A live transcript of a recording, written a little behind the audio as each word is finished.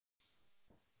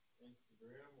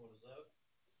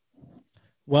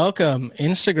Welcome,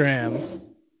 Instagram.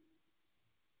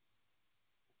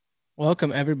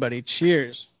 Welcome, everybody.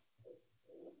 Cheers.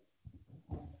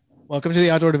 Welcome to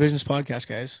the Outdoor Divisions podcast,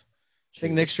 guys. I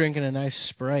think Nick's drinking a nice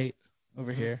Sprite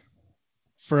over here.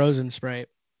 Frozen Sprite.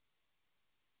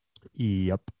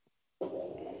 Yep.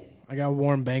 I got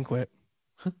Warm Banquet.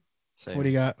 Same. What do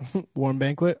you got? Warm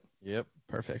Banquet? Yep.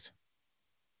 Perfect.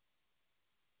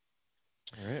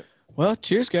 All right. Well,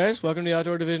 cheers, guys. Welcome to the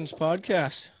Outdoor Divisions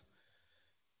podcast.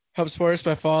 Help support us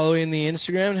by following the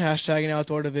Instagram and hashtagging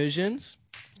Outdoor Divisions.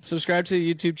 Subscribe to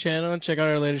the YouTube channel and check out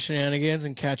our latest shenanigans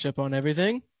and catch up on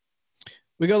everything.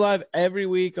 We go live every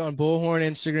week on Bullhorn,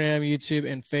 Instagram, YouTube,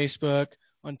 and Facebook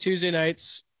on Tuesday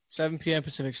nights, 7 p.m.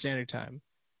 Pacific Standard Time.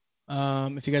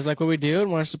 If you guys like what we do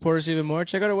and want to support us even more,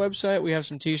 check out our website. We have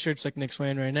some t-shirts like Nick's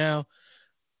wearing right now.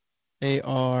 They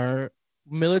are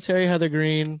military heather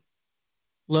green,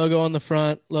 logo on the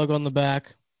front, logo on the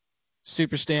back,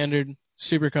 super standard,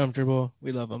 super comfortable.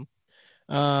 We love them.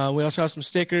 We also have some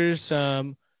stickers,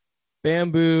 some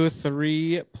bamboo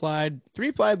three-ply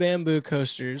bamboo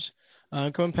coasters.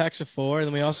 Come in packs of 4. And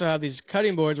then we also have these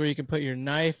cutting boards where you can put your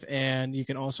knife and you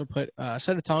can also put a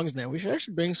set of tongs in there. We should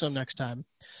actually bring some next time.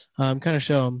 Kind of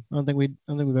show them. I don't think we've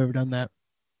ever done that.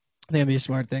 I think it'd be a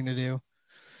smart thing to do.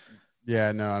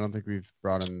 Yeah, no, I don't think we've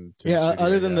brought them to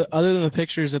other than the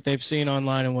pictures that they've seen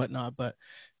online and whatnot. But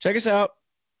check us out.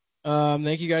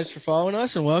 Thank you guys for following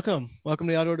us and welcome to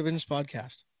the Outdoor Divisions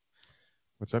podcast.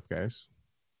 What's up, guys?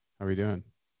 How are we doing?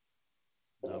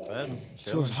 Not bad.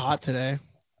 It was hot today.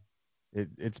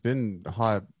 It's been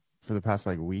hot for the past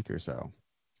week or so.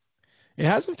 It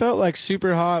hasn't felt like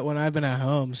super hot when I've been at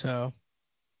home, so.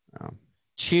 Oh.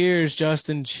 Cheers,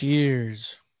 Justin.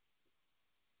 Cheers.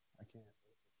 I can't.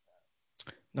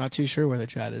 Not too sure where the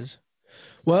chat is.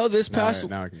 Well,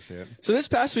 now I can see it. So this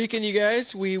past weekend, you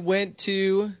guys, we went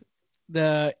to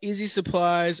the Eezy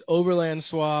Supplies Overland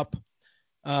swap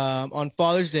on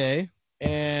Father's Day.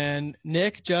 And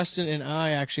Nick, Justin, and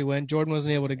I actually went. Jordan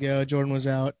wasn't able to go. Jordan was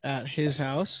out at his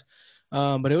house.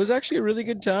 But it was actually a really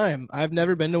good time. I've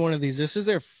never been to one of these. This is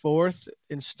their 4th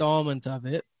installment of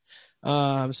it.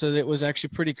 So it was actually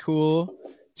pretty cool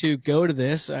to go to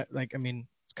this.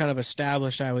 It's kind of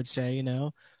established, I would say, you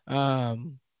know. I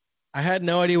had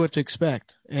no idea what to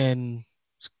expect. And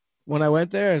when I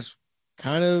went there, I was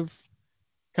kind of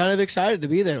excited to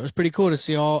be there. It was pretty cool to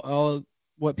see all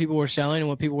what people were selling and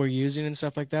what people were using and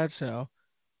stuff like that. So,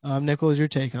 Nick, what was your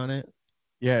take on it?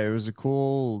 Yeah, it was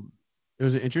an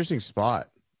interesting spot.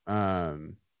 Hi,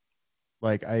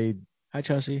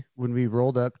 Chelsea. When we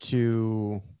rolled up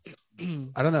to,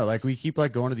 I don't know, we keep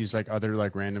going to these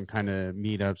other random kind of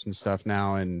meetups and stuff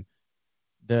now. And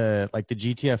the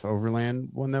GTF Overland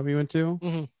one that we went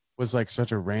to was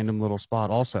such a random little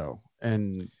spot also.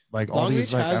 And all Long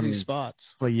these, Beach has these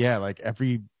spots. But yeah,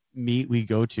 every meet we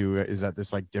go to is at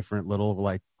this different little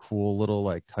cool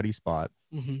little cutty spot.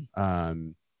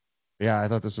 Yeah, I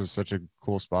thought this was such a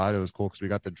cool spot. It was cool because we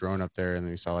got the drone up there and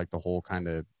then we saw the whole kind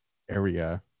of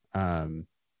area. I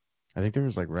think there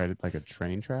was right at a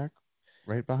train track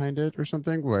right behind it or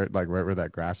something where right where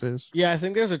that grass is. Yeah, I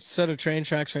think there's a set of train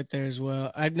tracks right there as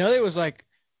well. I know there was like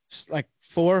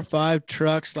 4 or 5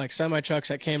 trucks, semi trucks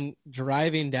that came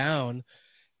driving down.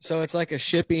 So it's a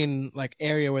shipping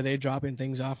area where they're dropping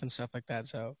things off and stuff like that.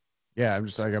 So yeah, I'm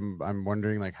just I'm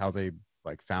wondering how they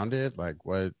found it,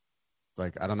 what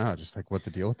I don't know, just what the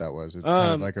deal with that was. It's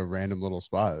kind of a random little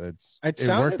spot. It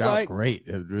worked out great.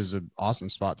 It was an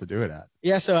awesome spot to do it at.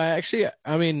 Yeah, so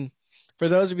for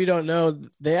those of you who don't know,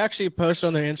 they actually posted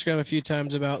on their Instagram a few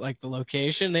times about the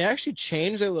location. They actually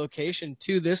changed their location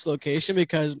to this location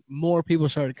because more people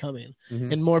started coming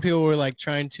and more people were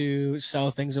trying to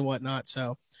sell things and whatnot.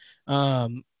 So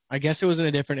I guess it was in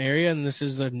a different area and this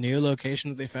is the new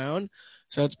location that they found.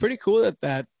 So it's pretty cool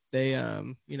that they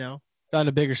found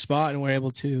a bigger spot and were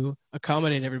able to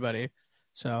accommodate everybody.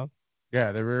 So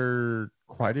yeah, there were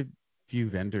quite a few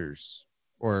vendors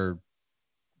or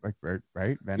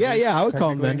right? Vendors, yeah, I would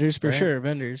call them vendors for sure.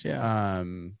 Vendors, yeah.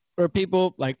 Or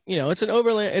people it's an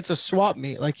overland, it's a swap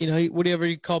meet. Whatever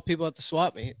you call people at the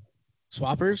swap meet,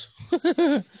 swappers.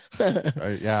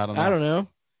 Yeah, I don't know.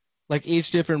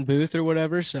 Each different booth or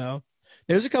whatever. So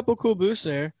there's a couple cool booths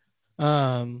there.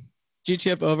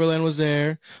 GTF Overland was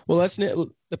there. Well,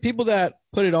 the people that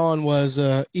put it on was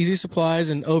Eezy Supplies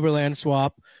and Overland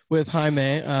Swap with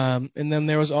Jaime. And then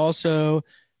there was also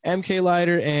MK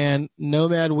Lighter and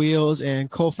Nomad Wheels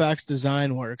and Colfax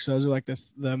Design Works. Those are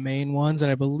the main ones that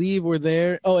I believe were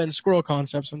there. Oh, and Squirrel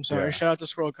Concepts. I'm sorry. Yeah. Shout out to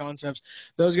Squirrel Concepts.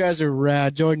 Those guys are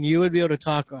rad. Jordan, you would be able to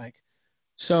talk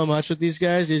so much with these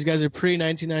guys. These guys are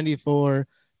pre-1994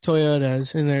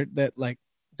 Toyotas, and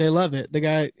they love it. The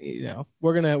guy,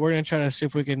 we're gonna try to see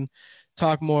if we can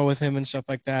talk more with him and stuff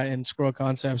like that and Squirrel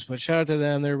Concepts. But shout out to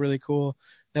them, they're really cool.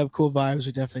 They have cool vibes.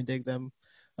 We definitely dig them.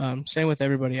 Same with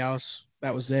everybody else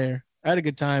that was there. I had a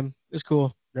good time. It was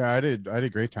cool. Yeah, I had a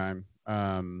great time.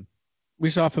 We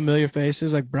saw familiar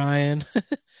faces like Brian.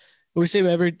 We see him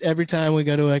every time we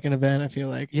go to like an event. I feel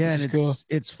like Yeah, and cool.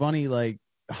 It's funny, like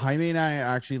Jaime and I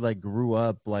actually like grew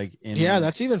up like in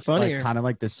that's even funnier. like kind of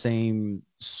like the same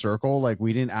circle. Like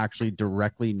we didn't actually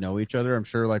directly know each other. I'm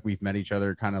sure like we've met each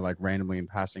other kind of like randomly in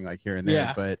passing like here and there,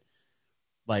 Yeah. but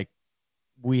like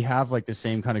we have like the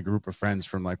same kind of group of friends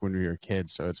from like when we were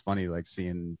kids. So it's funny like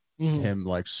seeing him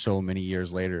like so many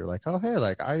years later. Like, oh hey,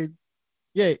 like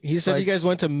Yeah, he said like, you guys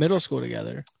went to middle school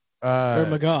together. Or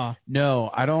McGaw.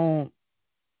 No, I don't.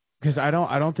 Because I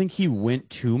don't think he went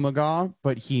to McGaw,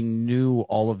 but he knew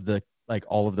all of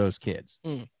those kids.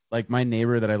 Like my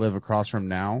neighbor that I live across from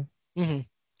now. Mm-hmm.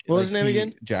 What was his name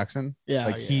again? Jackson. Yeah.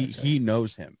 Like he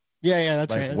knows him. Yeah,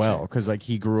 that's like right. Well, because like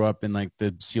he grew up in like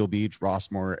the Seal Beach,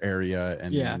 Rossmore area,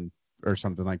 and or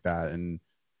something like that. And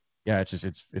yeah,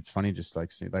 it's funny just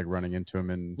like running into him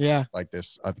in like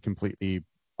this completely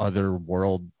other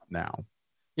world now.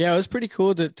 Yeah, it was pretty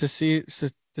cool to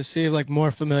see like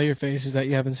more familiar faces that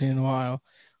you haven't seen in a while,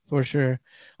 for sure.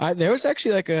 There was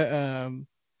actually like there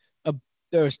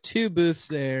was 2 booths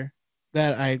there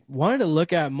that I wanted to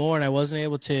look at more, and I wasn't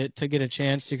able to get a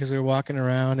chance to because we were walking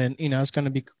around, and I was gonna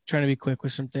be trying to be quick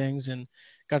with some things and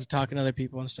got to talking to other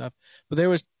people and stuff. But there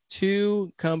was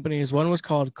 2 companies. One was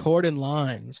called Cord and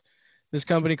Lines. This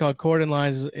company called Cord and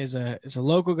Lines is a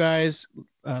local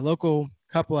local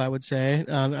couple, I would say,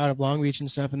 out of Long Beach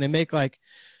and stuff, and they make like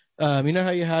you know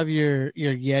how you have your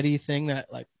Yeti thing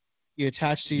that like you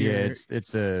attach to your it's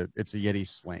a Yeti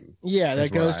sling. Yeah,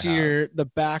 that goes to the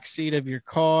back seat of your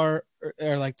car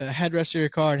or like the headrest of your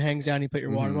car and hangs down. You put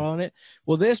your water bottle in it.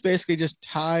 Well, this basically just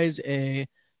ties a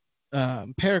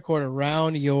paracord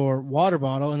around your water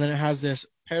bottle, and then it has this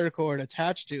paracord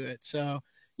attached to it. So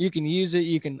you can use it,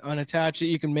 you can unattach it,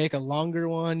 you can make a longer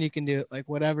one, you can do it like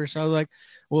whatever. So I was like,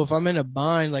 well, if I'm in a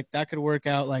bind, like that could work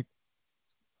out like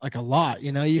a lot.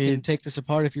 You can take this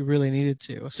apart if you really needed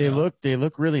to. So. They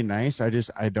look really nice. I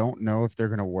don't know if they're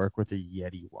gonna work with a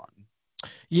Yeti one.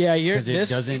 Yeah, it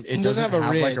doesn't have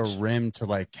like a rim to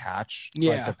like catch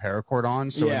like the paracord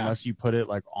on. So unless you put it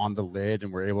like on the lid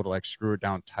and we're able to like screw it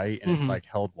down tight and it like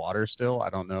held water still, I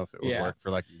don't know if it would work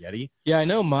for like a Yeti. Yeah, I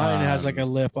know mine has like a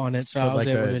lip on it, so I was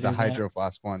like able to do the Hydro that.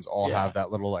 Flask ones all have that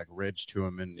little like ridge to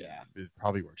them, and it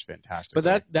probably works fantastic.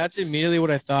 But that's immediately what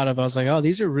I thought of. I was like, oh,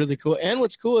 these are really cool. And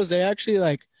what's cool is they actually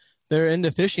like they're into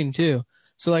fishing too.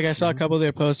 So like I saw a couple of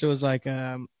their posts. It was like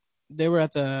they were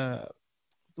at the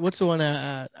what's the one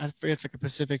at I forget, it's like a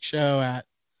Pacific show at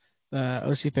the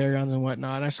OC Fairgrounds and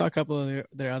whatnot. And I saw a couple of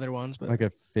their other ones, but like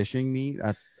a fishing meet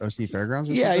at OC Fairgrounds.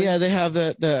 Or yeah, something? yeah, they have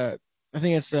the I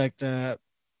think it's like the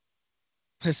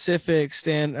Pacific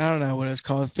stand. I don't know what it's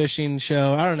called, fishing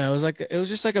show. I don't know. It was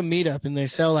just like a meetup, and they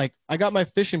sell like I got my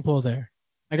fishing pole there.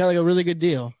 I got like a really good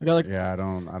deal. I got like I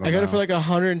don't I got it for like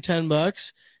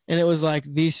 $110, and it was like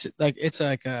these like it's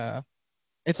like I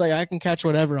can catch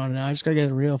whatever on it now. I just gotta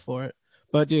get a reel for it.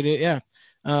 But dude,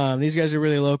 these guys are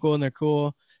really local and they're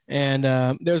cool. And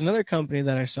there was another company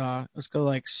that I saw. It's called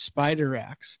like Spider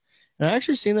Racks, and I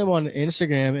actually seen them on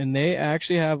Instagram, and they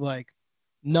actually have like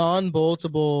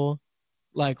non-boltable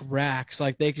like racks.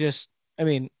 Like they just, I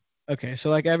mean, okay, so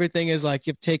like everything is like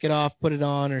you take it off, put it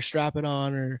on, or strap it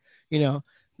on, or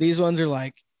these ones are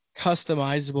like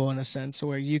customizable in a sense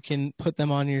where you can put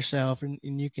them on yourself, and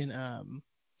you can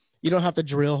you don't have to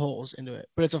drill holes into it,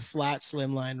 but it's a flat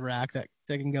slimline rack that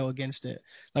can go against it,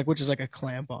 like which is like a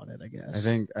clamp on it, I guess. I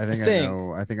think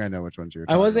I know which ones you're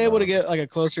talking I wasn't able about. to get like a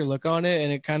closer look on it,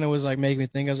 and it kind of was like making me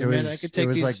think. I was like, man, I could take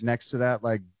these. It was like next to that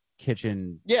like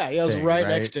kitchen. Yeah, it was right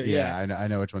next to it. Yeah, I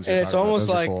know which ones and you're it's talking almost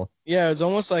about. Those like are cool. it's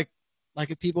almost like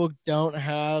if people don't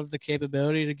have the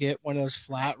capability to get one of those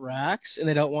flat racks and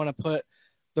they don't want to put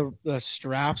the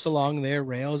straps along their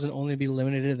rails and only be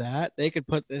limited to that, they could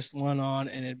put this one on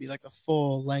and it'd be like the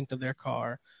full length of their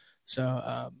car. So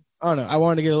I don't know. I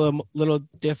wanted to get a little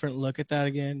different look at that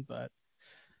again, but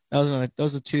those are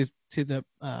the two that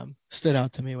stood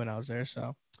out to me when I was there.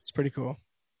 So it's pretty cool.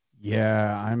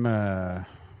 Yeah,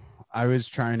 I was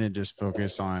trying to just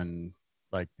focus on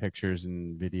like pictures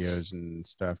and videos and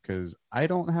stuff because I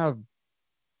don't have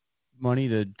money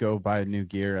to go buy new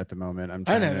gear at the moment. I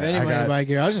don't have any money to buy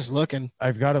gear. I was just looking.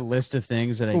 I've got a list of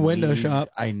things that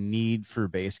I need for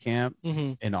base camp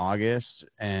in August,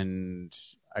 and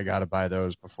I got to buy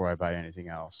those before I buy anything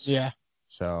else. Yeah.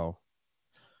 So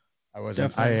I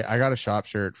wasn't. Definitely. I got a shop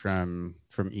shirt from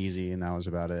Eezy, and that was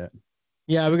about it.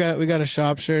 Yeah, we got a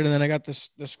shop shirt, and then I got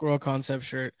the squirrel concept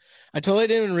shirt. I totally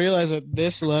didn't even realize that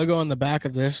this logo on the back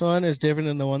of this one is different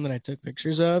than the one that I took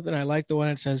pictures of, and I like the one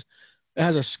that says it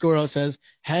has a squirrel. It says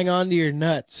 "Hang on to your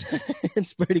nuts."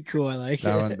 It's pretty cool. I like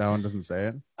it. That one doesn't say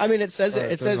it. I mean, it says Oh,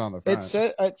 it. it says it on the front.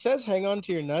 It says "Hang on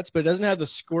to your nuts," but it doesn't have the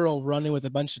squirrel running with a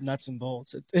bunch of nuts and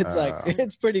bolts. It's like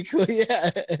it's pretty cool.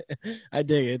 Yeah, I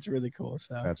dig it. It's really cool.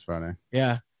 So that's funny.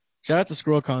 yeah. Shout out to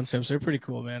Squirrel Concepts. They're pretty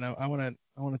cool, man. I wanna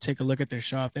take a look at their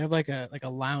shop. They have like a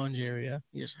lounge area.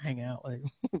 You just hang out, like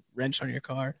wrench on your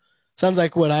car. Sounds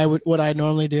like what I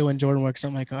normally do when Jordan works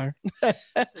on my car.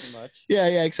 Pretty much. Yeah,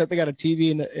 except they got a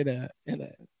TV in a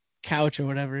couch or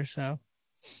whatever. So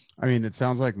I mean, it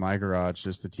sounds like my garage.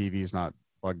 Just the TV's not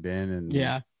plugged in, and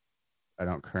yeah. I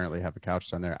don't currently have a couch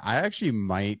down there. I actually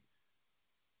might.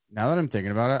 Now that I'm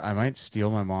thinking about it, I might steal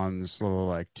my mom's little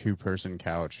like 2-person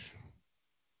couch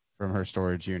from her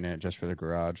storage unit just for the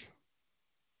garage.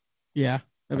 Yeah,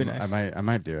 that'd be nice. I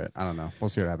might do it. I don't know. We'll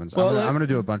see what happens. Well, I'm gonna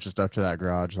do a bunch of stuff to that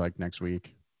garage like next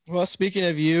week. Well, speaking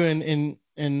of you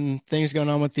and things going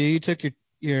on with you, you took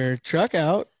your truck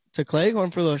out to Cleghorn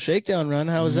for a little shakedown run.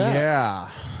 How was that? Yeah.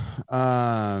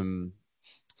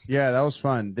 Yeah, that was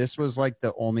fun. This was like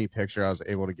the only picture I was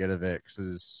able to get of it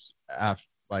because after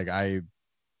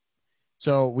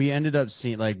so we ended up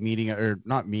seeing like meeting or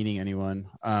not meeting anyone.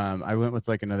 I went with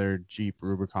like another Jeep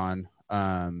Rubicon.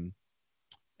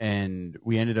 And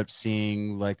we ended up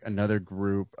seeing like another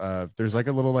group of there's like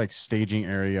a little like staging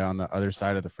area on the other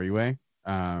side of the freeway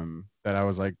that I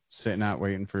was like sitting at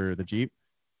waiting for the Jeep,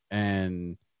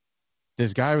 and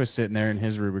this guy was sitting there in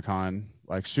his Rubicon,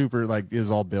 like super like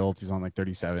is all built. He's on like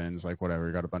 37s, like whatever.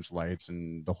 He got a bunch of lights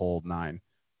and the whole nine.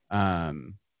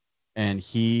 And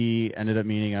he ended up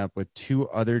meeting up with 2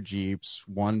 other Jeeps,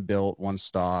 one built, one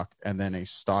stock, and then a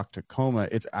stock Tacoma.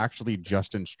 It's actually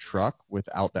Justin's truck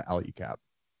without the alley cap.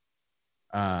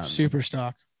 Super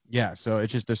stock. Yeah, so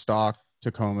it's just a stock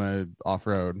Tacoma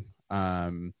off-road.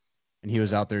 And he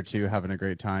was out there too, having a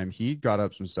great time. He got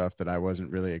up some stuff that I wasn't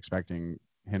really expecting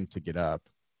him to get up.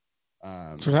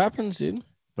 That's what happens, dude.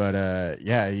 But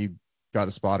yeah, he got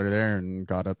a spotter there and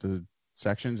got up the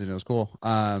sections, and it was cool.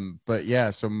 But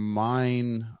yeah, so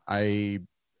mine, I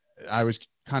was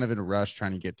kind of in a rush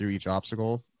trying to get through each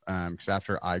obstacle. Because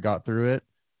after I got through it,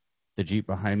 the Jeep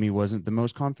behind me wasn't the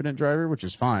most confident driver, which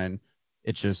is fine.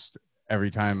 It's just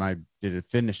every time I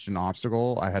finished an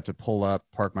obstacle, I had to pull up,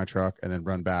 park my truck, and then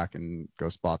run back and go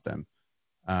spot them.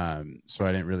 So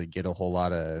I didn't really get a whole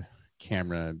lot of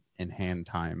camera in hand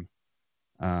time.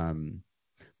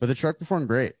 But the truck performed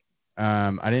great.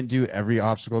 I didn't do every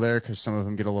obstacle there because some of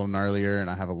them get a little gnarlier, and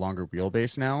I have a longer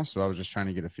wheelbase now, so I was just trying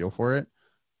to get a feel for it.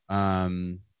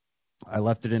 I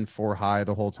left it in 4 high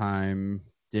the whole time.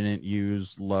 Didn't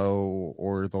use low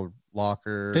or the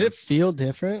locker. Did it feel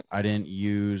different? I didn't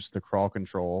use the crawl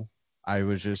control. I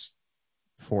was just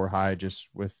 4 high, just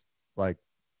with like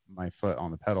my foot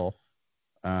on the pedal.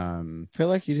 I feel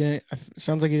like you didn't. It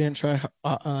sounds like you didn't try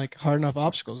like hard enough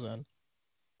obstacles then.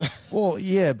 Well,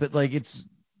 yeah, but like it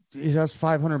has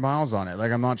 500 miles on it.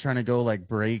 Like I'm not trying to go like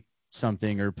break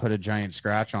something or put a giant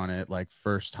scratch on it like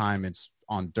first time it's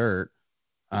on dirt.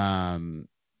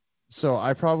 So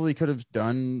I probably could have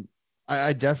done.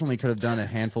 I definitely could have done a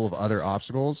handful of other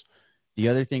obstacles. The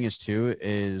other thing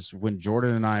is when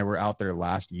Jordan and I were out there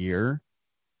last year,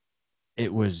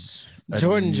 it was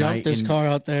Jordan jumped his car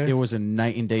out there. It was a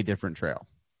night and day different trail.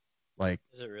 Like,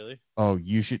 is it really? Oh,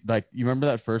 you should like. You remember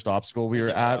that first obstacle we were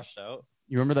at? Out?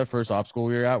 You remember that first obstacle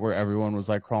we were at where everyone was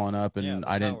like crawling up and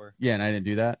I didn't. Tower. Yeah, and I didn't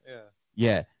do that. Yeah.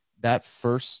 Yeah, that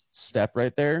first step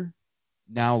right there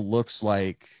now looks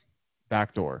like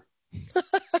backdoor.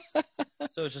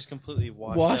 So it's just completely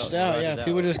washed out. Yeah,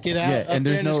 people just get out. Yeah, and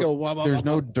there's no there's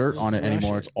no dirt on it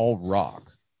anymore. It's all rock.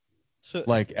 So,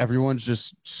 like everyone's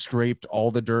just scraped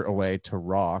all the dirt away to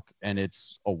rock, and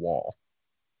it's a wall.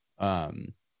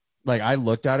 Like I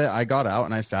looked at it, I got out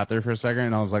and I sat there for a second,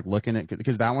 and I was like looking at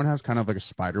because that one has kind of like a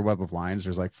spider web of lines.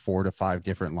 There's like 4 to 5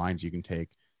 different lines you can take,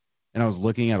 and I was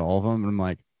looking at all of them, and I'm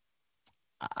like,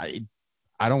 I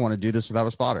don't want to do this without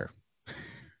a spotter.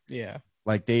 Yeah.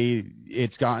 Like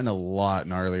it's gotten a lot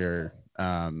gnarlier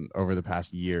over the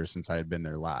past year since I had been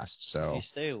there last. So if you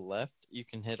stay left, you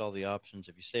can hit all the options.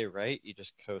 If you stay right, you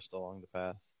just coast along the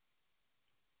path.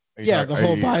 Yeah, the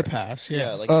whole bypass.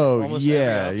 Yeah. Like almost every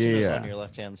option is yeah. on your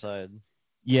left-hand side.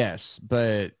 Yes,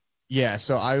 but yeah.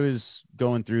 So I was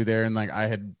going through there, and like I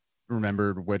had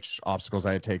remembered which obstacles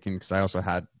I had taken because I also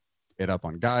had it up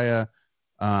on Gaia.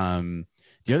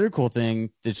 The other cool thing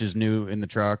that's just new in the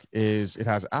truck is it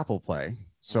has Apple Play.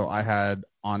 So I had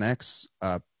Onyx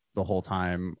the whole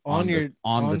time on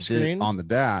the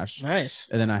dash. Nice.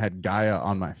 And then I had Gaia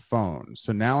on my phone.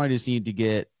 So now I just need to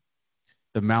get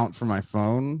the mount for my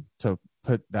phone to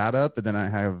put that up, and then I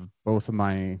have both of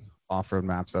my off-road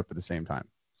maps up at the same time.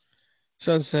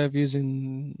 So instead of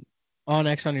using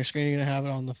OnX on your screen, you're gonna have it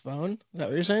on the phone? Is that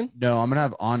what you're saying? No, I'm gonna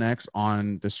have OnX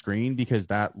on the screen because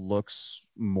that looks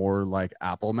more like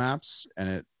Apple Maps, and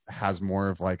it has more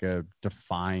of like a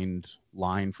defined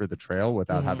line for the trail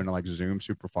without having to like zoom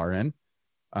super far in.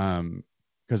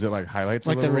 Because it like highlights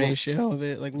like a the ratio of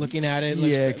it, like looking at it.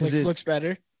 Because it looks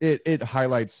better. It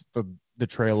highlights the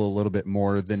trail a little bit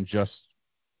more than just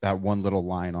that one little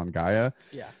line on Gaia.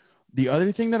 Yeah. The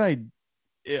other thing that I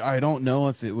don't know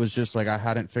if it was just like I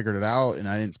hadn't figured it out and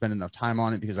I didn't spend enough time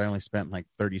on it because I only spent like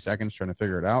 30 seconds trying to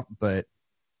figure it out, but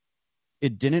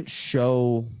it didn't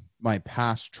show my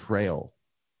past trail.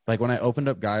 Like when I opened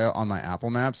up Gaia on my Apple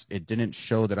Maps, it didn't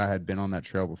show that I had been on that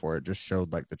trail before. It just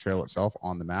showed like the trail itself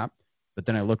on the map. But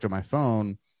then I looked at my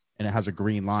phone and it has a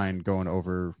green line going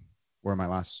over where my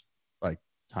last like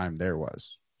time there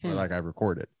was, or like I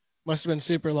recorded. Must have been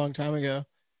super long time ago.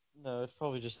 No, it's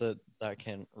probably just that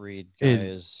can't read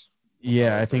Gaia's.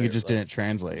 Yeah, I think it just didn't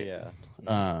translate. Yeah.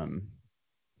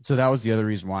 So that was the other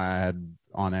reason why I had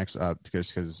OnX up,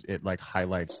 because it like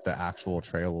highlights the actual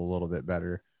trail a little bit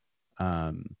better.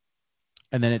 And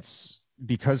then it's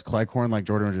because Cleghorn, like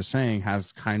Jordan was just saying,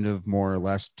 has kind of more or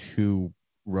less two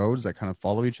roads that kind of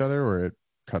follow each other, or it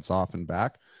cuts off and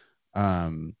back.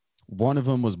 One of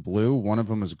them was blue, one of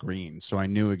them was green, so I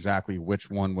knew exactly which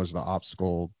one was the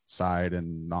obstacle side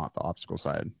and not the obstacle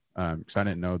side, because I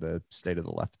didn't know the state of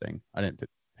the left thing. I didn't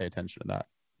pay attention to that.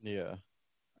 Yeah.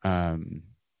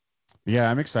 Yeah,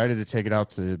 I'm excited to take it out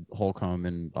to Holcomb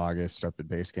in August up at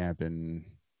base camp and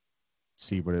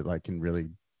see what it like can really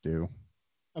do.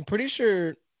 I'm pretty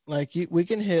sure like we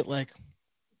can hit like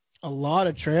a lot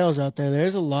of trails out there.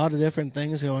 There's a lot of different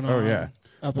things going on. Oh yeah.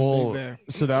 Up in Big Bear.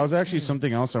 So that was actually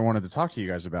something else I wanted to talk to you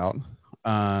guys about.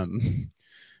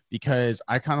 Because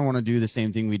I kind of want to do the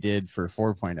same thing we did for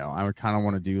 4.0. I would kind of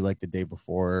want to do like the day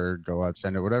before, go up,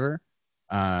 send it, whatever.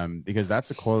 Because that's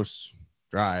a close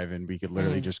drive and we could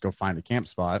literally just go find a camp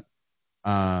spot.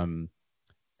 And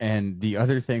the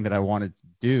other thing that I wanted to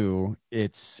do,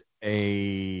 if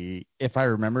I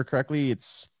remember correctly,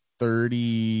 it's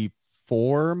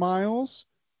 34 miles.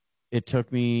 It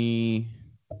took me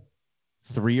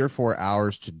 3 or 4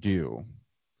 hours to do,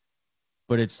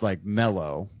 but it's like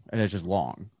mellow and it's just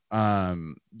long.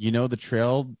 The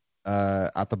trail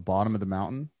at the bottom of the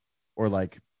mountain, or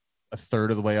like a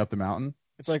third of the way up the mountain.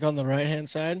 It's like on the right hand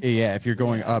side. Yeah, if you're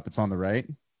going up, it's on the right,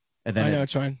 and then I know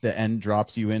it's fine. The end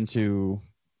drops you into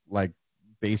like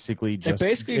it basically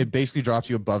drops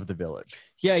you above the village.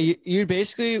 Yeah, you're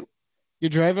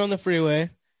driving on the freeway.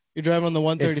 You're driving on the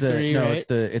 133, right?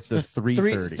 It's the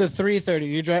 330. The 330.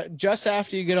 You drive just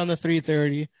after you get on the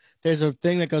 330. There's a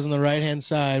thing that goes on the right hand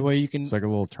side where you can. It's like a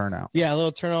little turnout. Yeah, a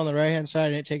little turn on the right hand side,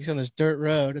 and it takes you on this dirt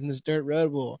road, and this dirt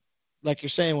road will, like you're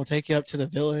saying, will take you up to the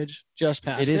village just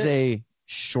past it. It is a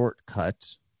shortcut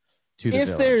to the village.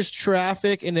 If there's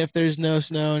traffic and if there's no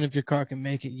snow and if your car can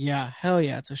make it, yeah, hell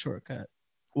yeah, it's a shortcut.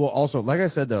 Well, also, like I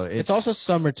said though, it's also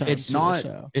summertime. It's not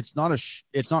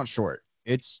short.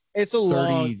 It's a 30,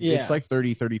 long, yeah. It's like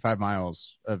 30, 35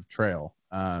 miles of trail.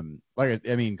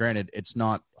 Granted, it's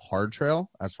not hard trail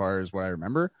as far as what I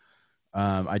remember.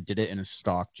 I did it in a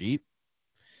stock Jeep.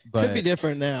 But could be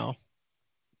different now.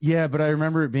 Yeah, but I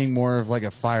remember it being more of like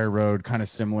a fire road, kind of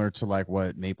similar to like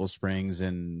what Maple Springs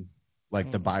and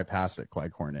like the bypass at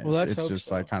Cleghorn is. Well, it's just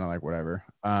like kind of like whatever.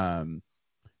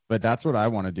 But that's what I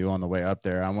want to do on the way up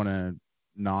there. I want to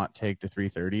not take the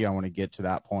 330. I want to get to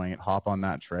that point, hop on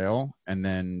that trail, and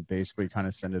then basically kind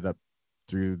of send it up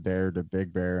through there to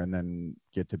Big Bear and then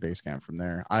get to base camp from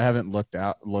there. I haven't looked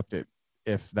at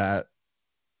if that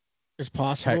is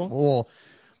possible.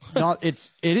 It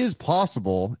is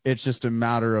possible. It's just a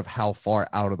matter of how far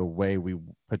out of the way we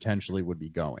potentially would be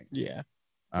going. Yeah.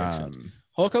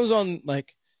 Holcomb's on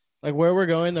like where we're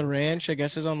going, the ranch, I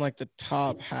guess, is on like the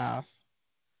top half.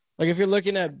 Like if you're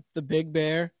looking at the Big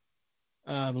Bear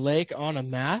lake on a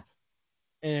map,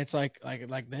 and it's like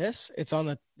this, it's on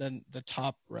the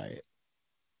top right.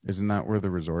 Isn't that where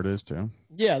the resort is too?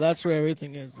 Yeah, that's where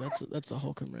everything is. That's the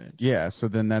Holcomb Ranch. Yeah, so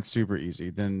then that's super easy.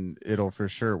 Then it'll for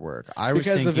sure work.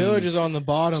 Because the village is on the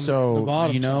bottom. So the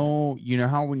bottom you know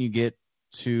how when you get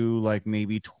to like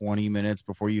maybe 20 minutes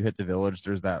before you hit the village,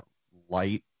 there's that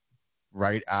light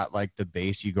right at like the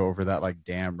base. You go over that like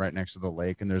dam right next to the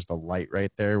lake, and there's the light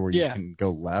right there where you can go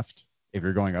left. If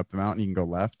you're going up the mountain, you can go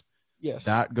left. Yes.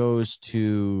 That goes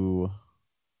to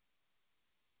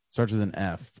starts with an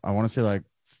F. I want to say like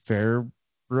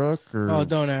Brook or Oh,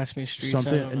 don't ask me streets. I don't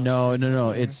something. know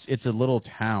No. streets It's a little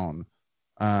town.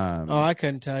 Oh, I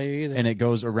couldn't tell you either. And it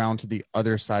goes around to the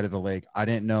other side of the lake. I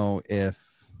didn't know if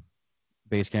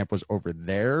base camp was over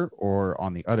there or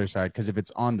on the other side, because if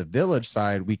it's on the village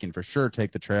side, we can for sure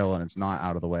take the trail and it's not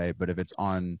out of the way. But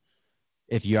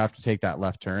if you have to take that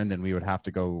left turn, then we would have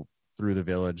to go through the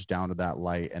village down to that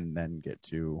light and then get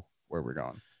to where we're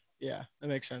going. Yeah, that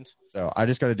makes sense. So I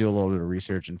just got to do a little bit of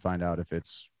research and find out if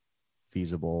it's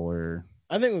feasible or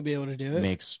I think we'll be able to do it.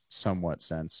 Makes somewhat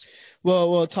sense.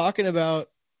 Well, talking about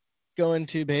going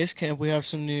to base camp, we have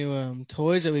some new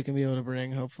toys that we can be able to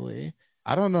bring, hopefully.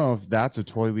 I don't know if that's a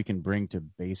toy we can bring to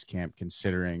base camp,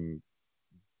 considering.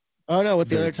 Oh no, with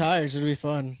the other tires, it'll be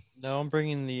fun. No, I'm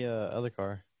bringing the other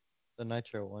car, the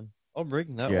nitro one. I'll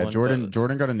bring that one. Yeah,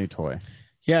 Jordan got a new toy.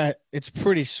 Yeah, it's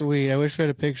pretty sweet. I wish we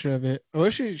had a picture of it. I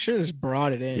wish we should have just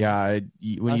brought it in. Yeah,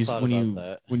 when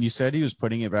you said he was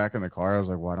putting it back in the car, I was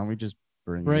like, why don't we just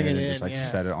bring it in and just like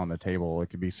set it on the table? It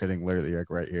could be sitting literally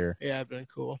like right here. Yeah, it'd been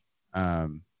cool.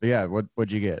 But yeah,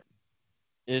 what'd you get?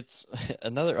 It's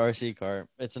another RC car.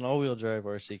 It's an all-wheel drive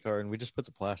RC car, and we just put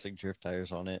the plastic drift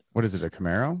tires on it. What is it, a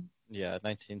Camaro? Yeah,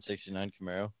 1969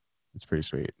 Camaro. It's pretty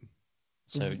sweet.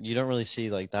 So you don't really see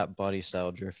like that body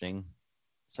style drifting.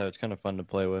 So it's kind of fun to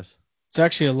play with. It's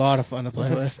actually a lot of fun to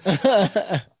play with.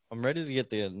 I'm ready to get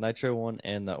the nitro one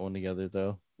and that one together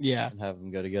though. Yeah. And have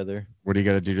them go together. What do you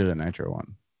got to do to the nitro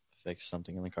one? Fix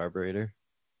something in the carburetor.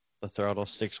 The throttle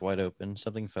sticks wide open.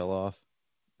 Something fell off.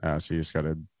 So you just got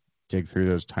to dig through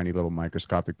those tiny little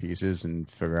microscopic pieces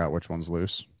and figure out which one's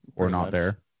loose or Pretty not much.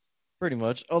 there. Pretty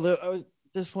much. Although at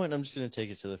this point, I'm just going to take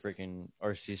it to the freaking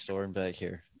RC store and be like,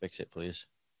 here, fix it, please.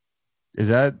 Is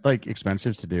that like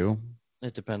expensive to do?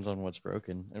 It depends on what's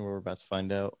broken, and we're about to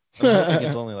find out. I'm hoping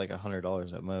it's only like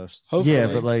 $100 at most. Hopefully. Yeah,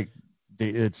 but like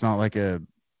it's not like they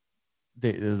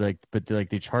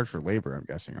charge for labor, I'm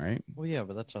guessing, right? Well, yeah,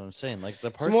 but that's what I'm saying. Like the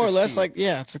parts. It's more or less cheap. like,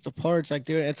 yeah, it's like the parts, like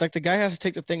doing it. It's like the guy has to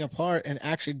take the thing apart and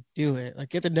actually do it.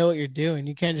 Like you have to know what you're doing.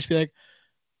 You can't just be like,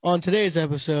 on today's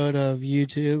episode of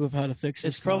YouTube of how to fix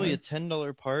this. It's probably a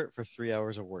 $10 part for 3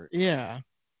 hours of work. Yeah,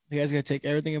 you guys gotta take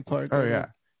everything apart. Oh yeah.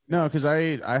 No, because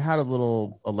I had a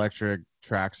little electric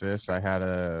Traxxas. I had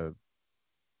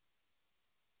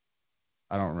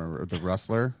I don't remember, the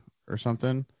Rustler or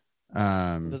something.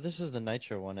 But this is the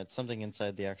nitro one. It's something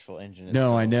inside the actual engine. No,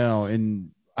 itself. I know,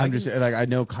 and I'm just like, I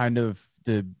know kind of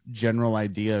the general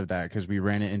idea of that because we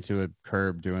ran it into a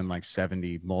curb doing like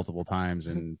 70 multiple times,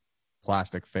 and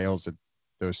plastic fails at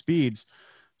those speeds.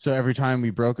 So every time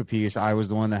we broke a piece, I was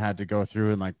the one that had to go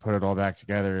through and like put it all back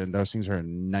together, and those things are a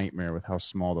nightmare with how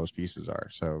small those pieces are.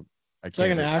 So I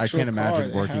can't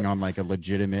imagine working on like a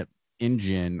legitimate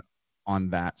engine on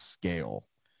that scale.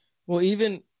 Well,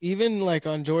 even like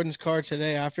on Jordan's car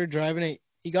today, after driving it,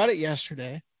 he got it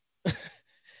yesterday, and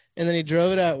then he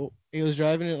drove it out. He was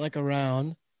driving it like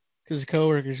around because his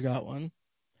coworkers got one,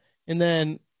 and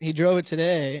then he drove it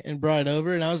today and brought it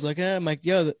over, and I was looking at it. I'm like,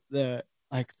 yo, the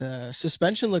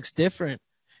suspension looks different.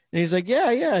 And he's like,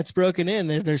 yeah, it's broken in.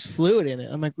 There's fluid in it.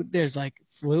 I'm like, there's like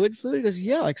fluid? He goes,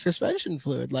 yeah, like suspension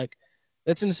fluid. Like,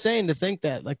 that's insane to think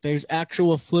that. Like, there's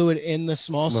actual fluid in the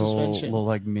small suspension. Little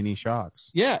like mini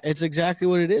shocks. Yeah, it's exactly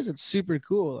what it is. It's super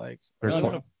cool. Like, I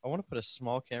want to put a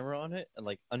small camera on it and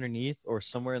like underneath or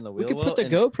somewher in the wheel. We could put the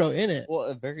GoPro in it. Well,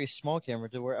 a very small camera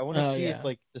to where I want to see if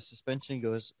like the suspension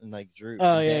goes and like droops.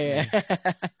 Oh yeah.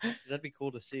 That'd be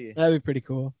cool to see. That'd be pretty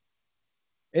cool.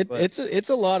 It's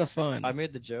a lot of fun. I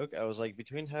made the joke. I was like,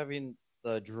 between having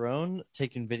the drone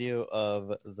taking video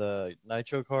of the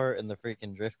nitro car and the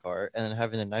freaking drift car, and then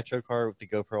having the nitro car with the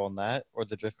GoPro on that, or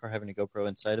the drift car having a GoPro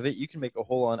inside of it, you can make a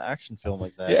whole on action film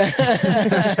like that.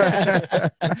 Yeah.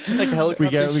 Like a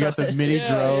helicopter. We got the mini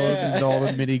drone and all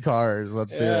the mini cars.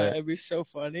 Let's do it. It'd be so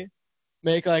funny.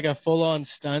 Make like a full on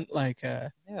stunt, like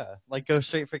like go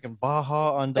straight freaking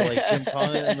Baja onto like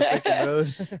Gymkhana in the freaking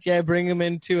road. Yeah, bring him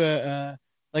into a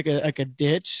like a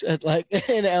ditch at like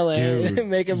in LA. Dude, and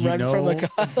make him run from a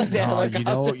car.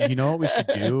 You know what we should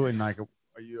do? And like,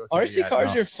 RC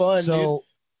cars are fun. So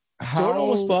dude. Jordan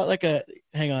almost bought like a.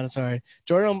 Hang on, sorry.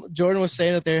 Jordan was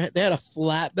saying that they had a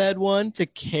flatbed one to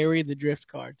carry the drift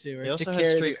car too. Or they also to had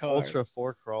carry straight the car. Ultra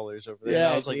 4 crawlers over there. Yeah,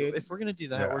 and I was dude. like, if we're gonna do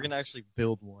that, we're gonna actually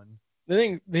build one. The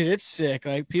thing, dude, it's sick.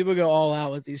 Like people go all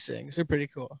out with these things. They're pretty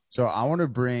cool. So I want to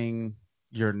bring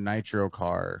your nitro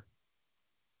car.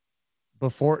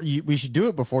 We should do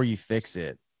it before you fix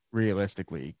it,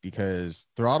 realistically, because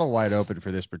throttle wide open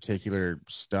for this particular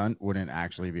stunt wouldn't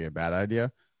actually be a bad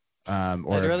idea, or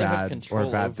a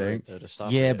bad thing.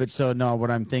 Yeah, but so no, what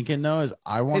I'm thinking though is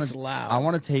I want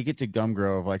to take it to Gum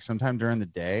Grove like sometime during the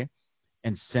day,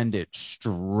 and send it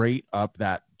straight up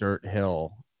that dirt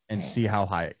hill and see how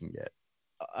high it can get.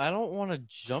 I don't want to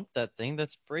jump that thing.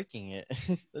 That's breaking it.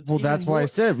 That's why I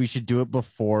said we should do it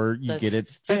before you get it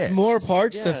fixed. That's more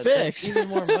parts to fix. That's even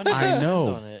more money I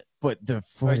know, on it. but the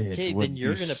footage Okay, would then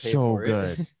you're be gonna pay so for it.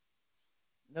 good.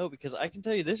 No, because I can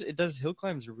tell you this, it does hill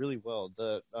climbs really well.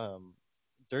 The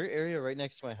dirt area right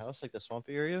next to my house, like the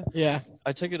swampy area. Yeah.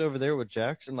 I took it over there with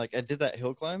Jax, and like I did that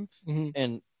hill climb, Mm-hmm.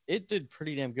 and it did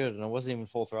pretty damn good, and I wasn't even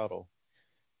full throttle.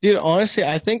 Dude, honestly,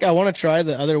 I think I want to try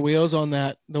the other wheels on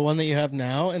the one that you have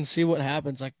now, and see what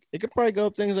happens. Like, it could probably go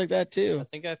up things like that I too.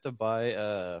 think I have to buy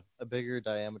a bigger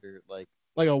diameter, like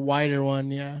a wider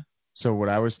one, yeah. So what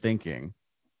I was thinking,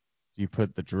 you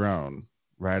put the drone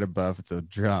right above the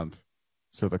jump,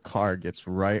 so the car gets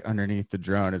right underneath the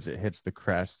drone as it hits the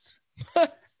crest,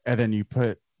 and then you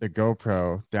put the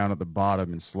GoPro down at the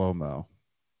bottom in slow-mo.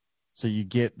 So you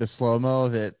get the slow-mo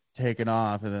of it taking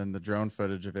off, and then the drone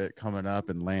footage of it coming up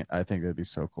and land. I think that'd be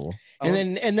so cool.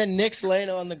 And then Nick's laying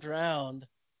on the ground,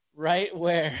 right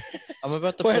where I'm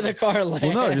about to where put the car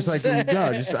lands.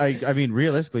 Well, I mean,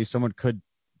 realistically, someone could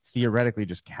theoretically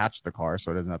just catch the car,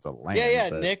 so it doesn't have to land. Yeah,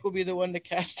 but... Nick will be the one to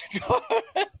catch the car.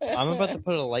 I'm about to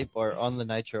put a light bar on the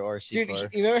Nitro RC car. Dude,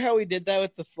 you remember how we did that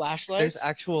with the flashlights? There's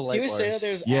actual light bars. bars. He was saying that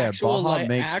there's yeah, actual Baja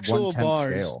makes actual 1/10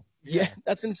 bars. scale. Yeah,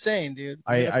 that's insane, dude.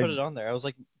 I I put it on there. I was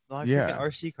like, my freaking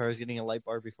RC car is getting a light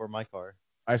bar before my car.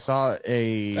 I saw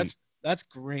That's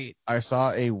great. I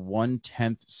saw a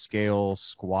 1/10 scale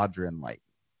squadron light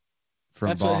from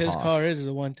That's Baja. what his car is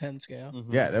a 1/10 scale.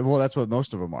 Mm-hmm. Yeah, well, that's what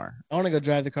most of them are. I want to go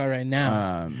drive the car right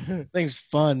now. Thing's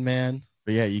fun, man.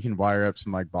 But yeah, you can wire up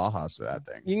some like Bajas to that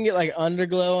thing. You can get like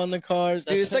underglow on the cars,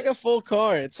 dude. It's like a full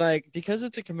car. It's like because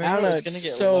it's a Camaro. I don't know, it's gonna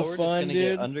get so lowered. fun, it's gonna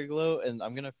dude. get underglow, and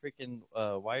I'm gonna freaking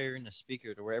wire in a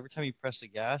speaker to where every time you press the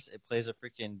gas, it plays a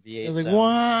freaking V8 it's like sound.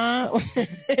 wow.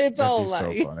 It's That'd all be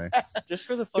like so funny. Just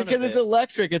for the fun because of it's it.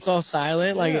 electric. It's all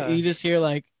silent. Yeah. Like you just hear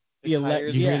like the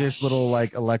tires. You yeah. hear this little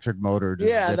like electric motor just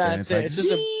Yeah, zipping. that's it. Like, It's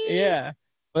just yeah.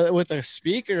 But with a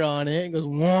speaker on it, it goes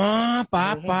wah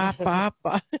ba ba ba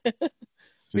ba.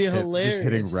 Be hilarious. Just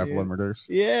hitting rev dude. limiters.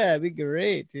 Yeah, it'd be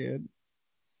great, dude.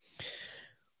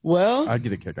 Well, I'd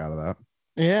get a kick out of that.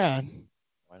 yeah.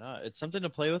 Why not? It's something to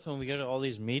play with when we go to all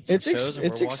these meets It's and shows and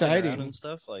it's we're walking exciting. around and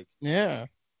stuff. Like, Yeah.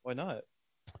 why not?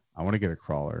 I want to get a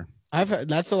crawler.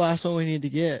 That's the last one we need to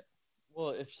get.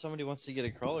 Well, if somebody wants to get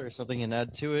a crawler or something and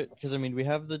add to it, because I mean, we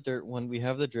have the dirt one, we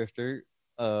have the drifter.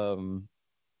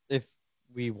 If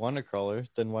we want a crawler,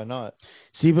 then why not?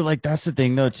 See, but like that's the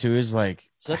thing though too is like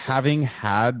So having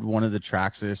had one of the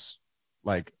Traxxas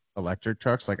like electric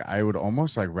trucks, like I would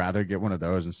almost like rather get one of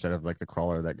those instead of like the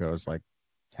crawler that goes like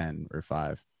 10 or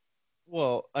 5.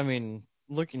 Well, I mean,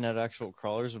 looking at actual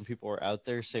crawlers when people are out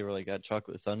there, say we're like at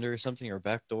Chocolate Thunder or something or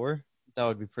Backdoor, that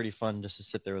would be pretty fun just to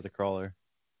sit there with a crawler.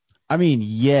 I mean,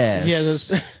 yes. Yeah,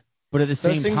 those but at the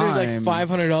same things time, are like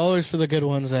 $500 for the good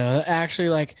ones though. That actually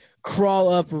like crawl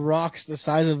up rocks the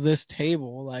size of this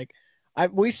table. Like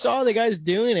we saw the guys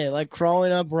doing it, like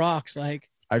crawling up rocks. Like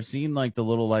I've seen like the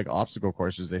little like obstacle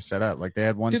courses they set up. Like they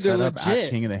had one Dude, set they're up legit. at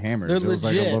King of the Hammers. They're It was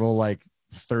like legit. a little like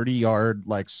 30-yard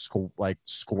like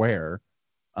square,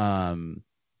 and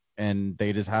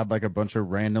they just had like a bunch of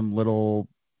random little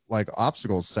like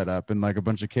obstacles set up, and like a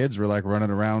bunch of kids were like running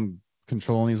around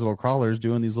controlling these little crawlers,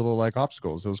 doing these little like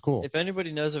obstacles. It was cool. If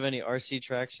anybody knows of any RC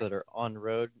tracks that are on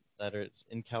road that are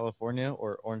in California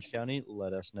or Orange County,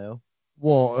 let us know.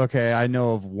 Well, okay, I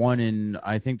know of one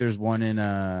I think there's one in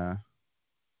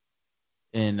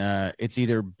it's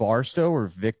either Barstow or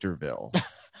Victorville.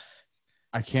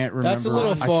 I can't remember. That's a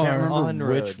little I far. can't remember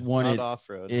On-road, which one not it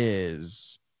off-road.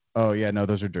 is. Oh yeah, no,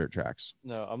 those are dirt tracks.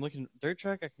 No, I'm looking dirt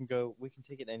track. I can go. We can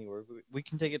take it anywhere. We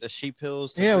can take it to Sheep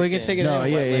Hills. To yeah, we can take it. No,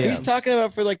 anywhere. yeah, yeah. He's talking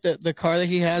about for like the car that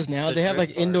he has now. The They have like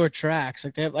drift car. indoor tracks.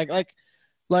 Like they have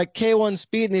like K1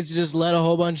 Speed needs to just let a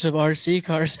whole bunch of RC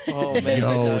cars. Oh man,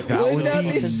 Yo, that Wouldn't would that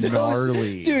be be so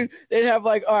gnarly. Dude, they'd have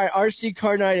like, all right, RC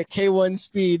car night at K1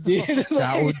 Speed, dude.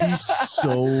 That would be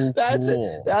so cool.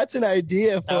 That's an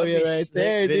idea That for would you be right sick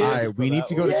there, dude. videos. All right, we for need that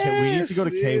to go one. to we need to go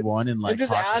to Yes, K1 and like And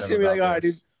just talk to ask them him, like, about all right,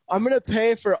 dude, this. I'm gonna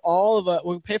pay for all of it.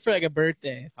 We'll pay for like a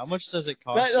birthday. How much does it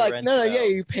cost? But, to like, rent no, it yeah, out?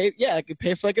 you pay, like you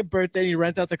pay for like a birthday. You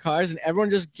rent out the cars, and everyone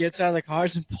just gets out of the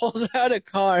cars and pulls out a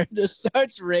car and just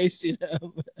starts racing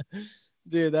them.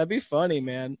 Dude, that'd be funny,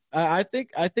 man. I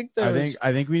think those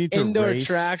I think we need to indoor race.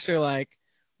 tracks are like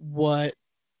what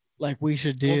like we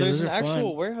should do. Well, there's Those an are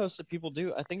actual fun. warehouse that people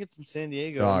do. I think it's in San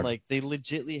Diego, Dog. and like they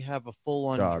legitly have a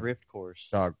full-on Dog. drift course.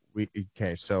 Dog,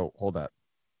 okay, so hold up.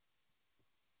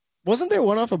 Wasn't there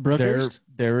one off of Brookhurst?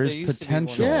 There is There used to be one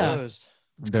potential. Yeah. closed.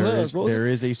 closed. What was There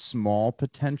is a small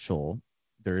potential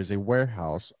there is a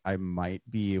warehouse I might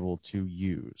be able to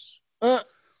use. Uh,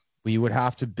 We would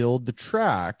have to build the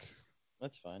track.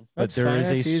 That's fine. That's fine.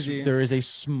 That's easy. There is a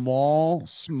small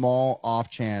off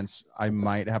chance I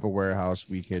might have a warehouse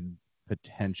we could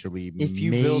potentially If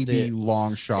you build maybe it.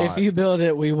 long shot. If you build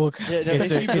it, we will. Yeah, no,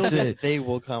 if you build it, they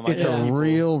will come. It's Yeah. a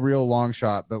real long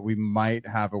shot, but we might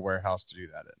have a warehouse to do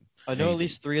that in. I know at Maybe.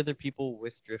 least 3 other people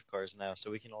with drift cars now,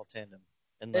 so we can all tandem.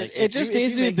 And like, It just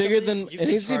needs to be bigger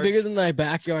than my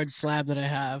backyard slab that I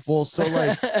have. Well, so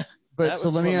like, but That so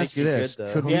was let me what ask you makes this: it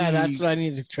good, could though. we? Yeah, that's what I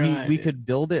need to try. We could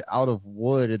build it out of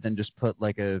wood and then just put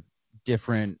like a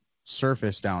different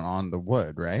surface down on the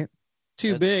wood, right?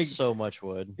 Too big. So much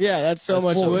wood. Yeah, that's so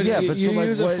much wood. Yeah, you but you so, like,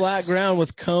 use a flat ground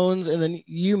with cones, and then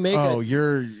you make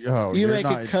you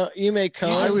make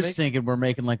cones. I was thinking we're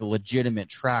making like a legitimate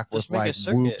track with like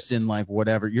whoops and like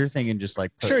whatever. You're thinking just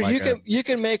like put sure, like you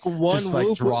can make one just whoop.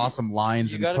 like draw some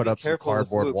lines and put up some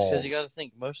cardboard walls. Because you got to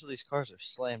think most of these cars are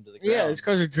slammed to the ground. Yeah, these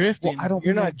cars are drifting. Well,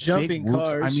 You're not jumping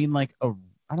cars. I mean like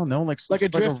I don't know, like a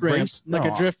drift ramp. Like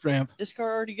a drift ramp. This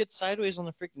car already gets sideways on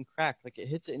the freaking crack. Like it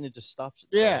hits it and it just stops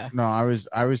it. Yeah. No, I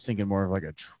was thinking more of like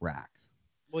a track.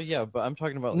 Well, yeah, but I'm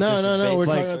talking about no. We're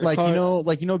like talking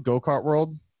like Go-Kart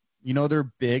World. You know their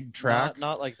big track.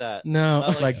 Not like that. No.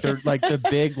 Not like they're like the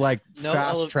big like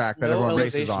fast track that everyone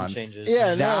races on. Changes.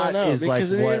 Yeah, that no, is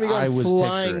because like they're what I was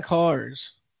flying picturing.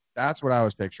 cars. That's what I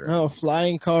was picturing. No,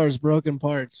 flying cars, broken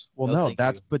parts. Well, No, no,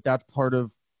 that's part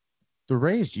of the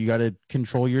race. You got to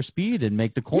control your speed and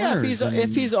make the corners. Yeah,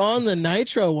 if he's on the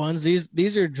nitro ones,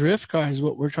 these are drift cars.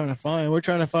 What we're trying to find, we're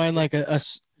trying to find like a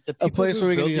place where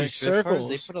we can do like circles. Cars,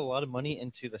 they put a lot of money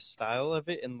into the style of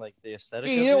it and like the aesthetic.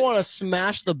 You don't want to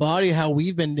smash the body how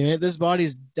we've been doing it. This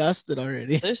body's dusted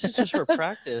already. This is just for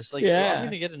practice. Like, yeah, I'm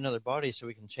gonna get another body so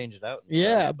we can change it out.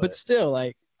 Yeah, stuff, but still,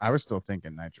 like I was still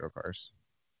thinking nitro cars.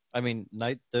 I mean,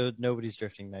 nobody's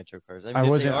drifting nitro cars. I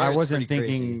wasn't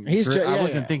thinking. I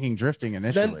wasn't thinking drifting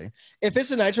initially. Then, if it's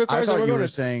a nitro car, then we're going to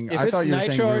saying. I thought you were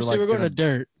saying we were like we're going to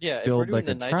dirt. Yeah, if we're doing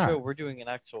the nitro, we're doing an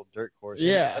actual dirt course.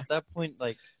 Yeah. At that point,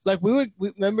 like we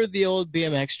remember the old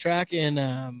BMX track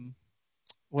in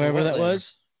wherever that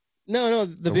was. No,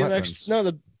 the BMX. Wetlands. No,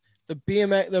 the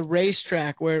BMX, the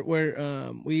racetrack where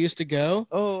we used to go.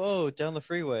 Oh, down the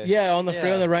freeway. Yeah, on the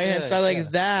freeway on the right hand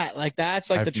side, that. Like that's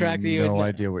like the track that you. I have no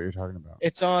idea what you're talking about.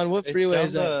 It's on what freeway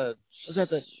is that? Is that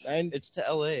the? It's to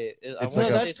LA.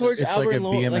 That's towards Albert. It's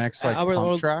like a BMX like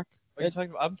pump track.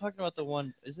 I'm talking about the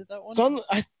one. Is it that one? It's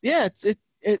on.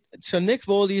 So Nick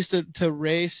Vold used to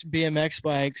race BMX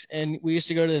bikes, and we used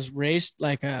to go to this race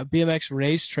like a BMX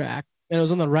racetrack, and it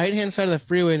was on the right hand side of the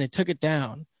freeway, and they took it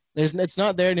down. It's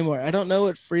not there anymore. I don't know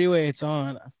what freeway it's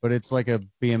on. But it's like a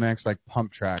BMX like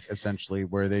pump track essentially,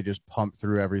 where they just pump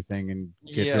through everything and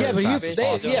get there as fast as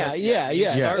possible. Yeah.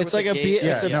 It's like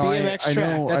it's a BMX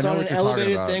track that's on an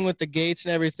elevated thing with the gates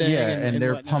and everything. Yeah, and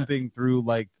they're pumping through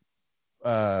like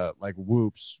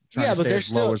whoops, trying to stay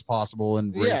as low as possible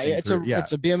and racing it's through.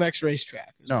 It's a BMX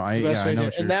racetrack. No, I know.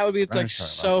 And that would be like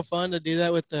so fun to do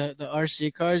that with the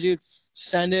RC cars. You'd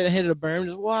send it and hit a berm,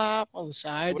 just whop on the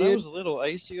side. When I was little, I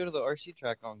used to go to the RC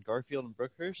track on Garfield and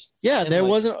Brookhurst. Yeah, there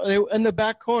wasn't in the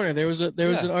back corner. There was an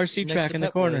RC track in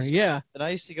the corner. Yeah. And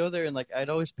I used to go there and like I'd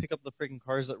always pick up the freaking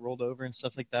cars that rolled over and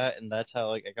stuff like that, and that's how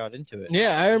like I got into it.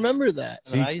 Yeah, I remember that.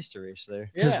 And I used to race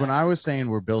there. Because when I was saying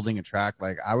we're building a track,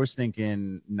 like I was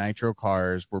thinking nitro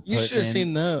cars. You should have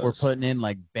seen those. We're putting in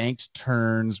like banked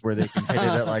turns where they can hit it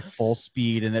at like full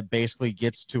speed, and it basically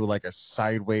gets to like a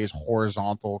sideways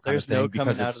horizontal kind of thing. There's no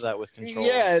coming out of that with control.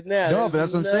 No, but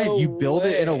that's what I'm saying. You build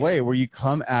it in a way where you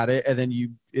come at it and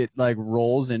then it like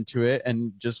rolls into it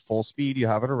and just full speed. You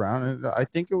have it around, and I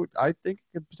think it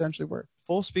could potentially work.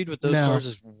 Full speed with those cars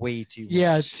is way too much.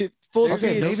 Yeah, full speed.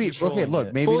 Okay, maybe full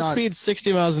not speed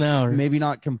 60 miles an hour. Maybe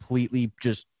not completely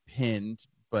just pinned,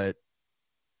 but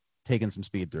taking some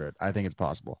speed through it. I think it's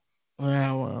possible.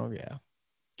 Well, yeah.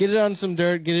 Get it on some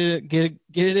dirt, get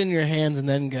it in your hands, and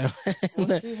then go.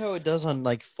 Let's see how it does on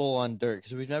like full on dirt,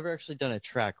 because we've never actually done a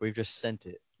track. We've just sent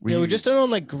it. We just done it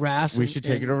on like grass. We should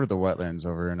take it over to the wetlands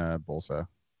over in Bolsa.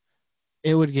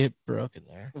 It would get broken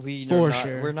there.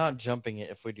 We're not jumping it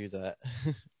if we do that.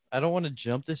 I don't want to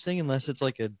jump this thing unless it's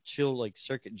like a chill like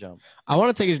circuit jump. I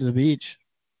want to take it to the beach.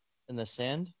 In the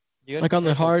sand? Like on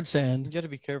the hard sand. You got to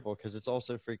be careful because it's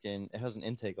also freaking. It has an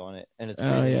intake on it, and it's.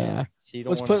 Oh yeah. So you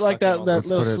don't Let's put like that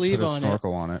little sleeve on it.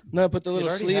 Snorkel on it. No, put the little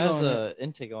sleeve on it. It already has a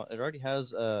intake on. It already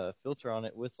has a filter on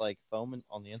it with like foam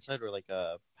on the inside or like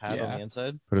a pad on the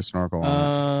inside. Put a snorkel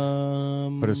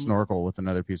on it. Put a snorkel with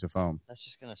another piece of foam. That's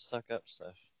just gonna suck up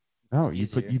stuff. No, you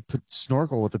put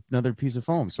snorkel with another piece of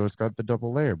foam, so it's got the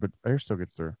double layer, but air still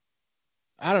gets through.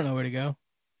 I don't know where to go.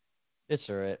 It's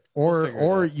alright.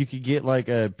 Or you could get like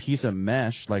a piece of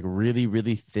mesh, like really,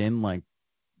 really thin, like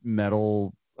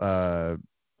metal,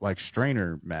 like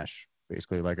strainer mesh,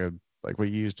 basically like what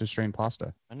you use to strain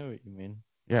pasta. I know what you mean.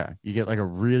 Yeah, you get like a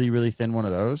really, really thin one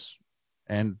of those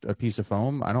and a piece of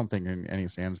foam. I don't think any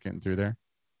sand's getting through there.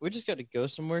 We just got to go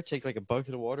somewhere, take like a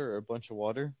bucket of water or a bunch of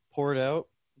water, pour it out,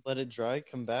 let it dry,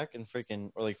 come back and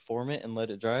or like form it and let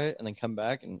it dry, and then come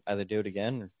back and either do it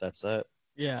again or that's it.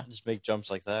 Yeah. Just make jumps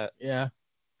like that. Yeah.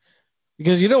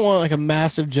 Because you don't want like a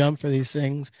massive jump for these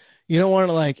things. You don't want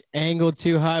to like angle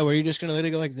too high where you're just gonna let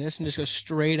it go like this and just go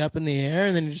straight up in the air,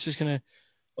 and then you're just gonna,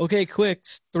 okay, quick,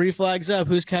 3 flags up.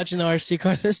 Who's catching the RC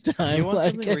car this time? You want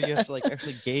like, something where you have to like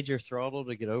actually gauge your throttle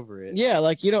to get over it. Yeah,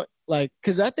 like you don't like,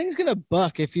 because that thing's gonna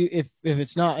buck if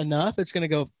it's not enough. It's gonna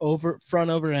go front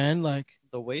over end like.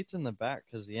 The weight's in the back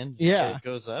because the engine Yeah. so it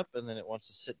goes up and then it wants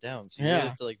to sit down. So you Yeah. really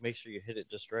have to like make sure you hit it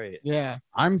just right. Yeah.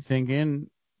 I'm thinking,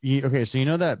 okay, so you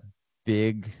know that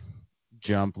big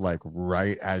jump like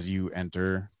right as you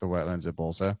enter the wetlands at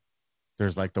Bolsa?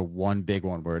 There's like the one big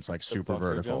one where it's like super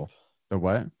vertical. Jump. The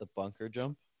what? The bunker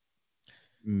jump.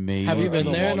 Maybe. Have you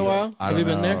been there in a while? I Have don't you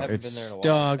been know. there? I haven't been there in a while.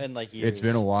 Dog. In like years. It's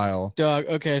been a while. Dog.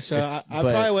 Okay, so I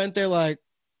probably went there like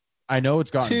I know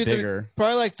it's gotten bigger.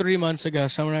 probably like 3 months ago.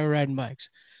 Someone and I were riding bikes.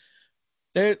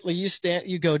 There, like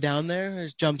you go down there.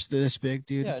 There's jumps this big,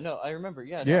 dude. Yeah, no, I remember.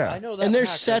 Yeah, Yeah. no, I know that. And there's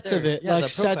pack sets right of it, there.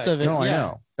 like the Pro sets pack. of it. No, I yeah.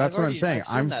 know. That's what I'm saying. I've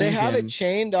seen I'm that. They have thinking- it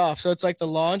chained off, so it's like the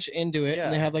launch into it,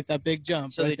 and they Yeah. have like that big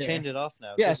jump. So right they there. chained it off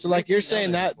now. Yeah, 'Cause so we've like you're been down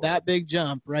saying there that before. big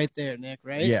jump right there, Nick,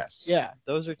 right? Yes. Yeah.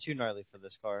 Those are too gnarly for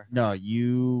this car. No,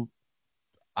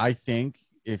 I think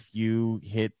if you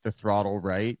hit the throttle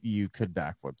right, you could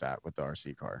backflip that with the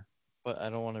RC car. But I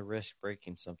don't want to risk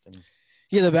breaking something.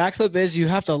 Yeah, the backflip is you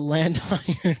have to land on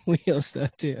your wheels though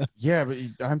too. Yeah, but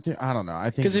I don't know. I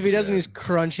think Because if he doesn't, could. he's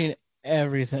crunching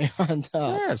everything on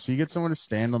top. Yeah, so you get someone to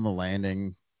stand on the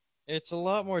landing. It's a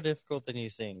lot more difficult than you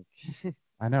think.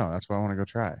 I know. That's why I want to go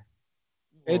try.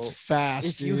 It's Well, fast.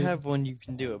 if you dude. have one, you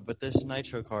can do it. But this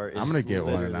nitro car is. I'm gonna get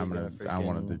one, and literally I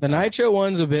want to. The nitro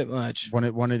one's a bit much.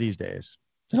 One of these days.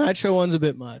 The nitro one's a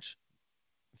bit much.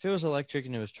 If it was electric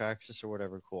and it was Traxxas or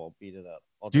whatever, cool. I'll beat it up.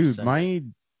 I'll just Dude, send my it.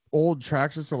 old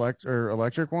Traxxas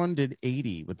electric one did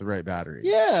 80 with the right battery.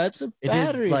 Yeah, it's a It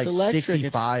battery. did like it's electric.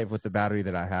 65 with the battery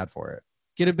that I had for it.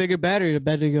 Get a bigger battery. The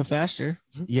battery go faster.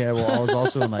 Yeah, well, I was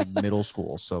also in like middle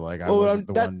school, so like I Well,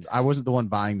 wasn't the one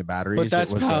buying the batteries.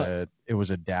 that's It was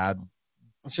a dad.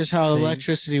 It's just how thing.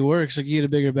 electricity works. Like you get a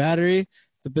bigger battery,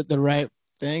 the right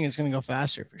thing, it's gonna go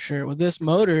faster for sure. With this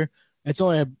motor, it's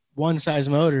only a one size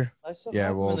motor. I still Yeah, have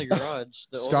them well, in the garage.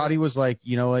 The Scotty was like,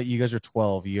 you know what? You guys are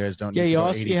 12. You guys don't need to go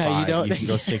 85. you don't. You can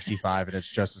go 65, and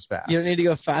it's just as fast. You don't need to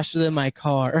go faster than my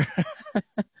car.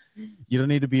 You don't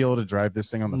need to be able to drive this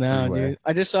thing on the No, freeway. dude.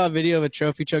 I just saw a video of a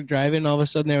trophy truck driving, and all of a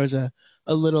sudden there was a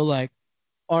little like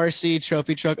RC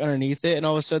trophy truck underneath it, and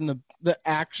all of a sudden the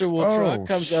actual truck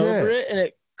comes shit. over it and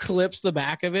it clips the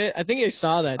back of it. I think I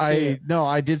saw that too.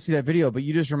 I did see that video, but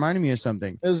you just reminded me of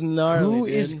something. It was gnarly. Who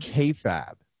is dude.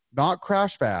 K-Fab? Not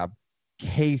Crash Fab.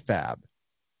 K-Fab.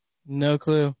 No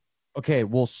clue. Okay,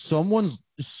 well, someone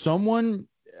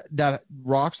that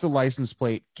rocks the license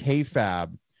plate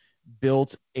K-Fab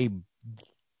built a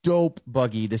dope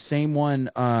buggy, the same one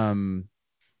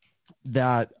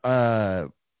that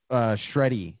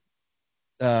Shreddy,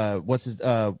 what's his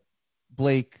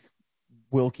Blake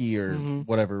Wilkie or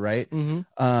whatever, right?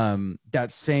 Mm-hmm.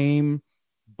 That same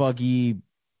buggy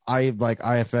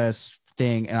IFS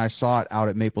thing, and I saw it out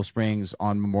at Maple Springs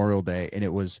on Memorial Day, and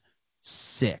it was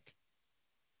sick.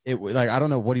 It was like, I don't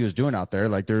know what he was doing out there.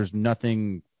 Like, there's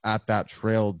nothing at that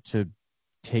trail to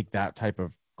take that type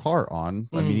of car on.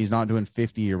 I mean, he's not doing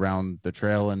 50 around the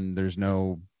trail, and there's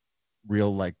no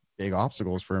real like big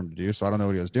obstacles for him to do. So I don't know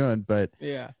what he was doing, but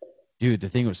Yeah. dude, the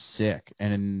thing was sick.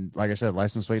 And like I said,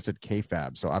 license plate said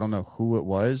K-Fab. So I don't know who it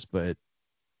was, but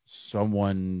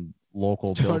someone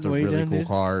local built a really cool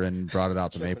car and brought it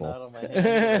out to Maple.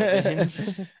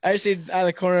 I see out of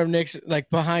the corner of Nick's, like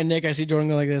behind Nick, I see Jordan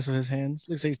go like this with his hands.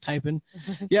 Looks like he's typing.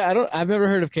 Yeah, I've never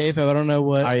heard of K-Fab. I don't know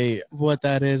what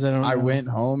that is. I went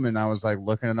home and I was like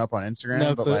looking it up on Instagram,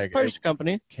 no but clue. like Probably just a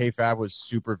company. K-Fab was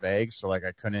super vague, so like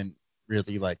I couldn't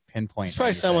really like pinpoint. It's probably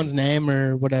anything. someone's name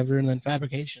or whatever, and then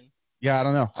fabrication. Yeah, I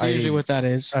don't know. That's usually what that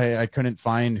is. I couldn't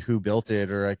find who built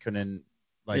it, or I couldn't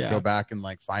go Yeah. back and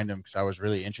like find them because I was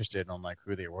really interested in like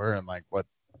who they were and like what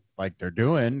like they're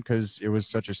doing because it was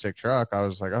such a sick truck. I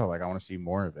was like, oh, like I want to see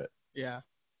more of it. Yeah.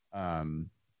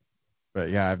 But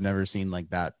yeah, I've never seen like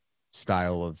that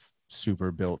style of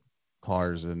super built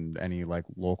cars and any like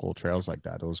local trails like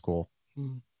that. It was cool.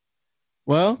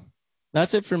 Well,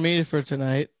 that's it for me for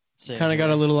tonight. Kind of got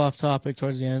a little off topic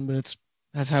towards the end, but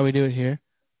that's how we do it here.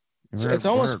 It's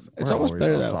almost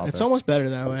better that way. It's almost better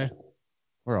that way.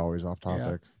 We're always off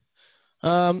topic.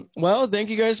 Yeah. Well, thank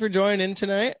you guys for joining in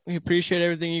tonight. We appreciate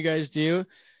everything you guys do.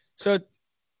 So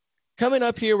coming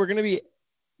up here, we're going to be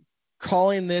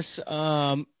calling this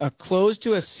a close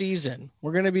to a season.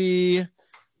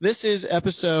 This is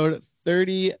episode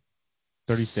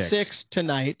 36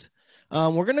 tonight.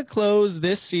 We're going to close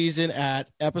this season at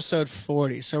episode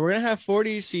 40. So we're going to have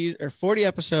 40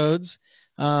 episodes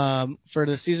for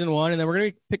the season 1, and then we're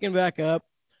going to be picking back up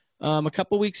a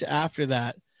couple weeks after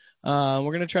that. We're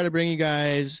going to try to bring you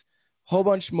guys a whole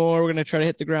bunch more. We're going to try to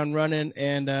hit the ground running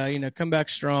and come back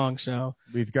strong. So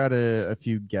we've got a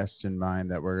few guests in mind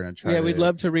that we're going to try. Yeah, we'd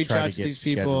love to reach out to these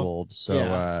people. Scheduled.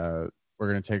 So we're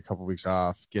going to take a couple weeks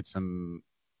off, get some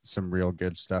real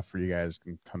good stuff for you guys,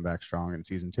 and come back strong in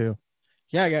season 2.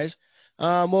 Yeah, guys.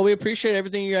 Well, we appreciate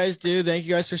everything you guys do. Thank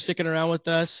you guys for sticking around with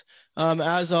us.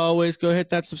 As always, go hit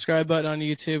that subscribe button on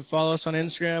YouTube. Follow us on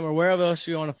Instagram or wherever else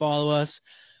you want to follow us.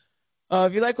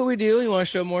 If you like what we do and you want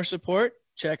to show more support,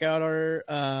 check out our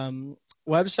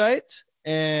website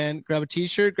and grab a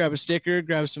t-shirt, grab a sticker,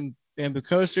 grab some bamboo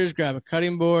coasters, grab a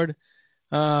cutting board.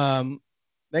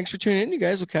 Thanks for tuning in, you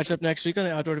guys. We'll catch up next week on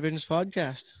the Outdoor Divisions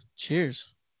podcast.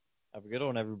 Cheers. Have a good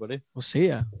one, everybody. We'll see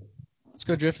ya. Let's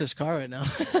go drift this car right now.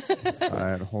 All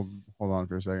right, hold on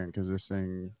for a second, because this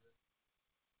thing.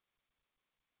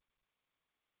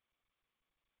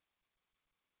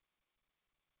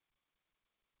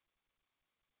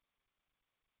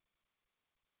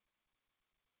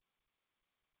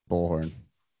 Bullhorn.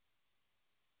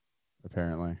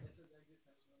 Apparently.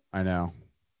 I know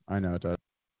it does.